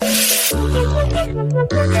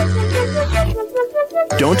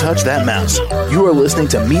Don't touch that mouse. You are listening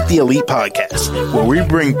to Meet the Elite Podcast, where we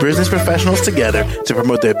bring business professionals together to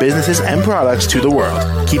promote their businesses and products to the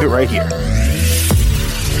world. Keep it right here.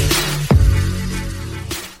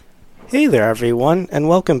 Hey there, everyone, and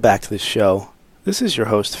welcome back to the show. This is your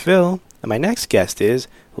host, Phil, and my next guest is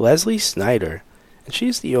Leslie Snyder, and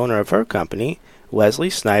she's the owner of her company,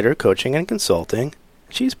 Leslie Snyder Coaching and Consulting.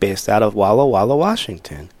 She's based out of Walla Walla,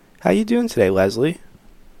 Washington. How you doing today, Leslie?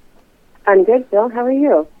 I'm good, Phil. How are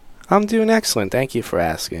you? I'm doing excellent. Thank you for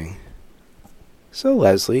asking. So,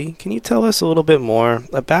 Leslie, can you tell us a little bit more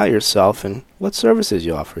about yourself and what services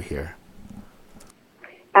you offer here?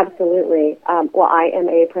 Absolutely. Well, I am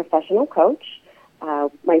a professional coach.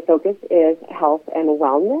 My focus is health and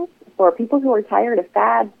wellness for people who are tired of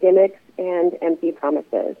fads, gimmicks, and empty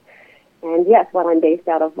promises. And yes, while I'm based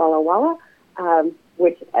out of Walla Walla,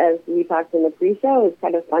 which, as we talked in the pre-show, is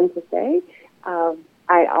kind of fun to say,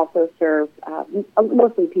 I also serve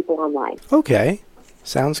mostly people online. Okay.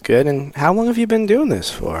 Sounds good. And how long have you been doing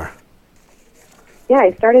this for? Yeah,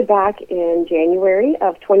 I started back in January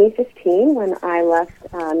of 2015 when I left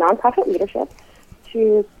nonprofit leadership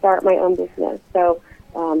to start my own business. So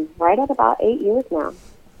right at about 8 years now.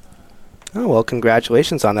 Oh, well,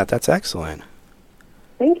 congratulations on that. That's excellent.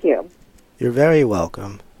 Thank you. You're very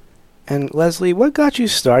welcome. And Leslie, what got you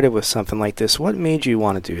started with something like this? What made you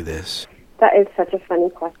want to do this? That is such a funny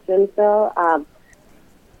question, Phil.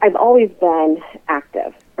 I've always been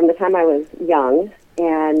active from the time I was young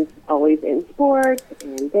and always in sports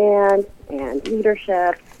and dance and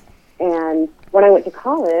leadership. And when I went to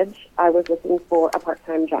college, I was looking for a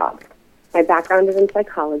part-time job. My background is in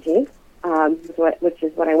psychology, which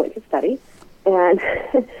is what I went to study. And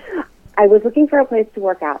I was looking for a place to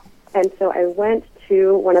work out. And so I went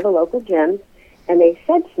to one of the local gyms, and they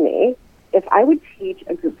said to me, if I would teach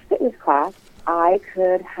a group fitness class, I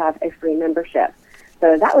could have a free membership.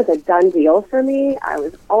 So that was a done deal for me. I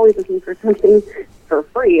was always looking for something for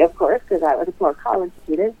free, of course, because I was a poor college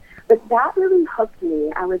student. But that really hooked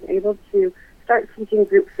me. I was able to start teaching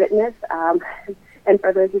group fitness. And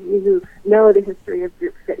for those of you who know the history of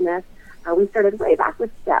group fitness, we started way back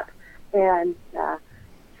with STEP. And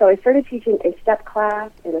so I started teaching a STEP class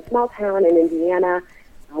in a small town in Indiana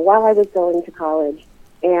while I was going to college.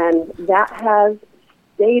 And that has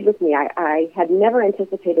stayed with me. I had never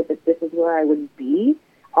anticipated that this is where I would be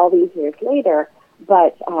all these years later,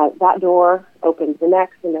 but that door opened the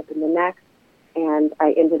next and opened the next, and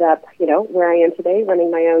I ended up, where I am today,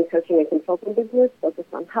 running my own coaching and consulting business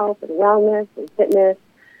focused on health and wellness and fitness.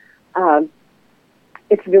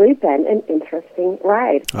 It's really been an interesting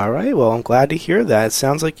ride. All right. Well, I'm glad to hear that. It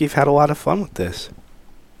sounds like you've had a lot of fun with this.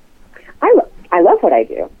 I love what I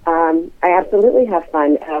do. I absolutely have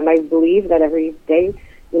fun. I believe that every day,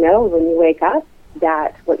 when you wake up,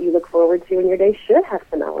 that what you look forward to in your day should have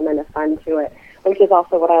some element of fun to it, which is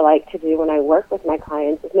also what I like to do when I work with my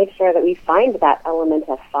clients, is make sure that we find that element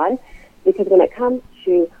of fun, because when it comes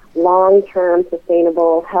to long-term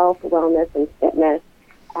sustainable health, wellness, and fitness,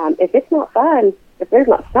 if it's not fun, if there's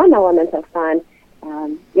not some element of fun,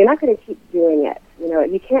 you're not going to keep doing it.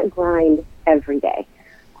 You can't grind every day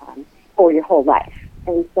for your whole life.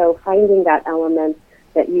 And so finding that element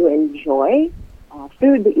that you enjoy,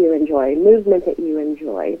 food that you enjoy, movement that you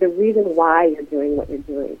enjoy, the reason why you're doing what you're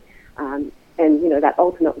doing, and, that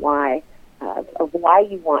ultimate why of why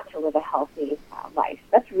you want to live a healthy life.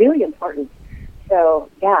 That's really important. So,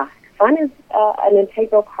 yeah, fun is an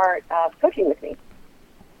integral part of coaching with me.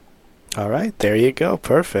 All right, there you go.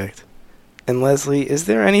 Perfect. And Leslie, is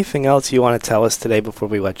there anything else you want to tell us today before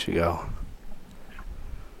we let you go?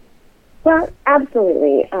 Well,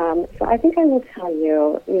 absolutely. So I think I will tell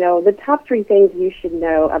you, the top 3 things you should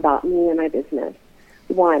know about me and my business.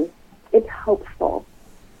 1, it's hopeful.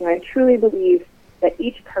 I truly believe that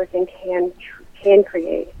each person can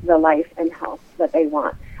create the life and health that they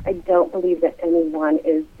want. I don't believe that anyone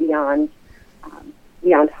is beyond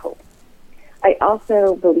hope. I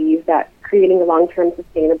also believe that creating a long-term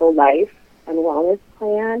sustainable life and wellness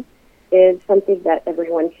plan is something that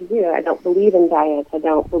everyone can do. I don't believe in diets. I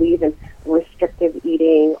don't believe in restrictive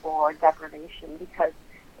eating or deprivation, because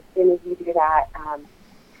as soon as you do that, I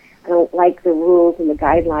don't like the rules and the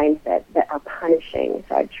guidelines that are punishing.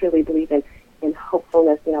 So I truly believe in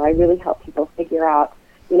hopefulness. I really help people figure out,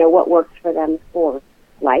 what works for them for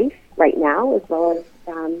life right now, as well as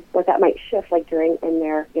what that might shift like during in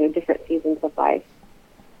their different seasons of life.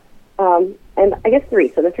 And I guess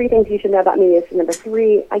 3. So the 3 things you should know about me is, number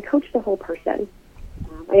 3, I coach the whole person.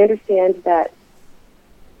 I understand that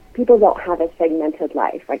people don't have a segmented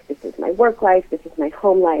life. Like, this is my work life, this is my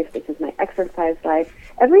home life, this is my exercise life.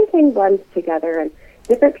 Everything blends together, and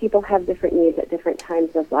different people have different needs at different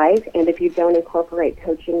times of life, and if you don't incorporate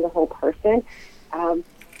coaching the whole person,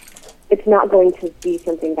 it's not going to be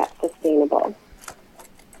something that's sustainable.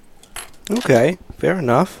 Okay, fair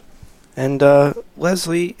enough. And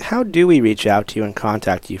Leslie, how do we reach out to you and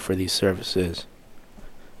contact you for these services?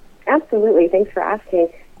 Absolutely. Thanks for asking.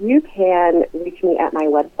 You can reach me at my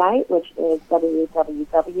website, which is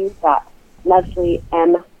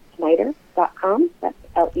www.lesliemsnyder.com. That's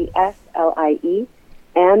Leslie,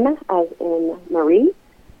 M as in Marie,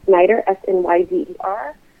 Snyder,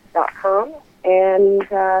 SNYDER.com. And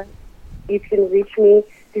you can reach me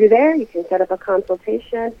through there. You can set up a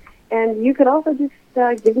consultation. And you could also just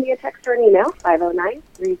give me a text or an email,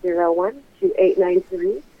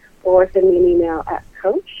 509-301-2893, or send me an email at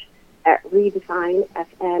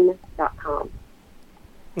coach@redefinefn.com.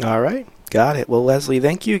 All right, got it. Well, Leslie,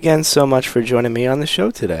 thank you again so much for joining me on the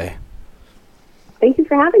show today. Thank you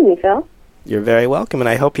for having me, Phil. You're very welcome, and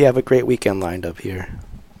I hope you have a great weekend lined up here.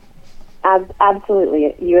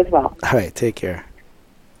 Absolutely. You as well. All right, take care.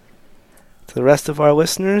 To the rest of our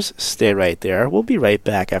listeners, stay right there. We'll be right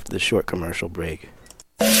back after the short commercial break.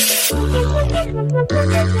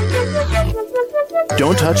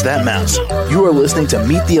 Don't touch that mouse. You are listening to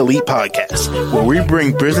Meet the Elite Podcast, where we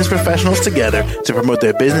bring business professionals together to promote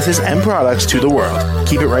their businesses and products to the world.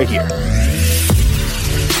 Keep it right here.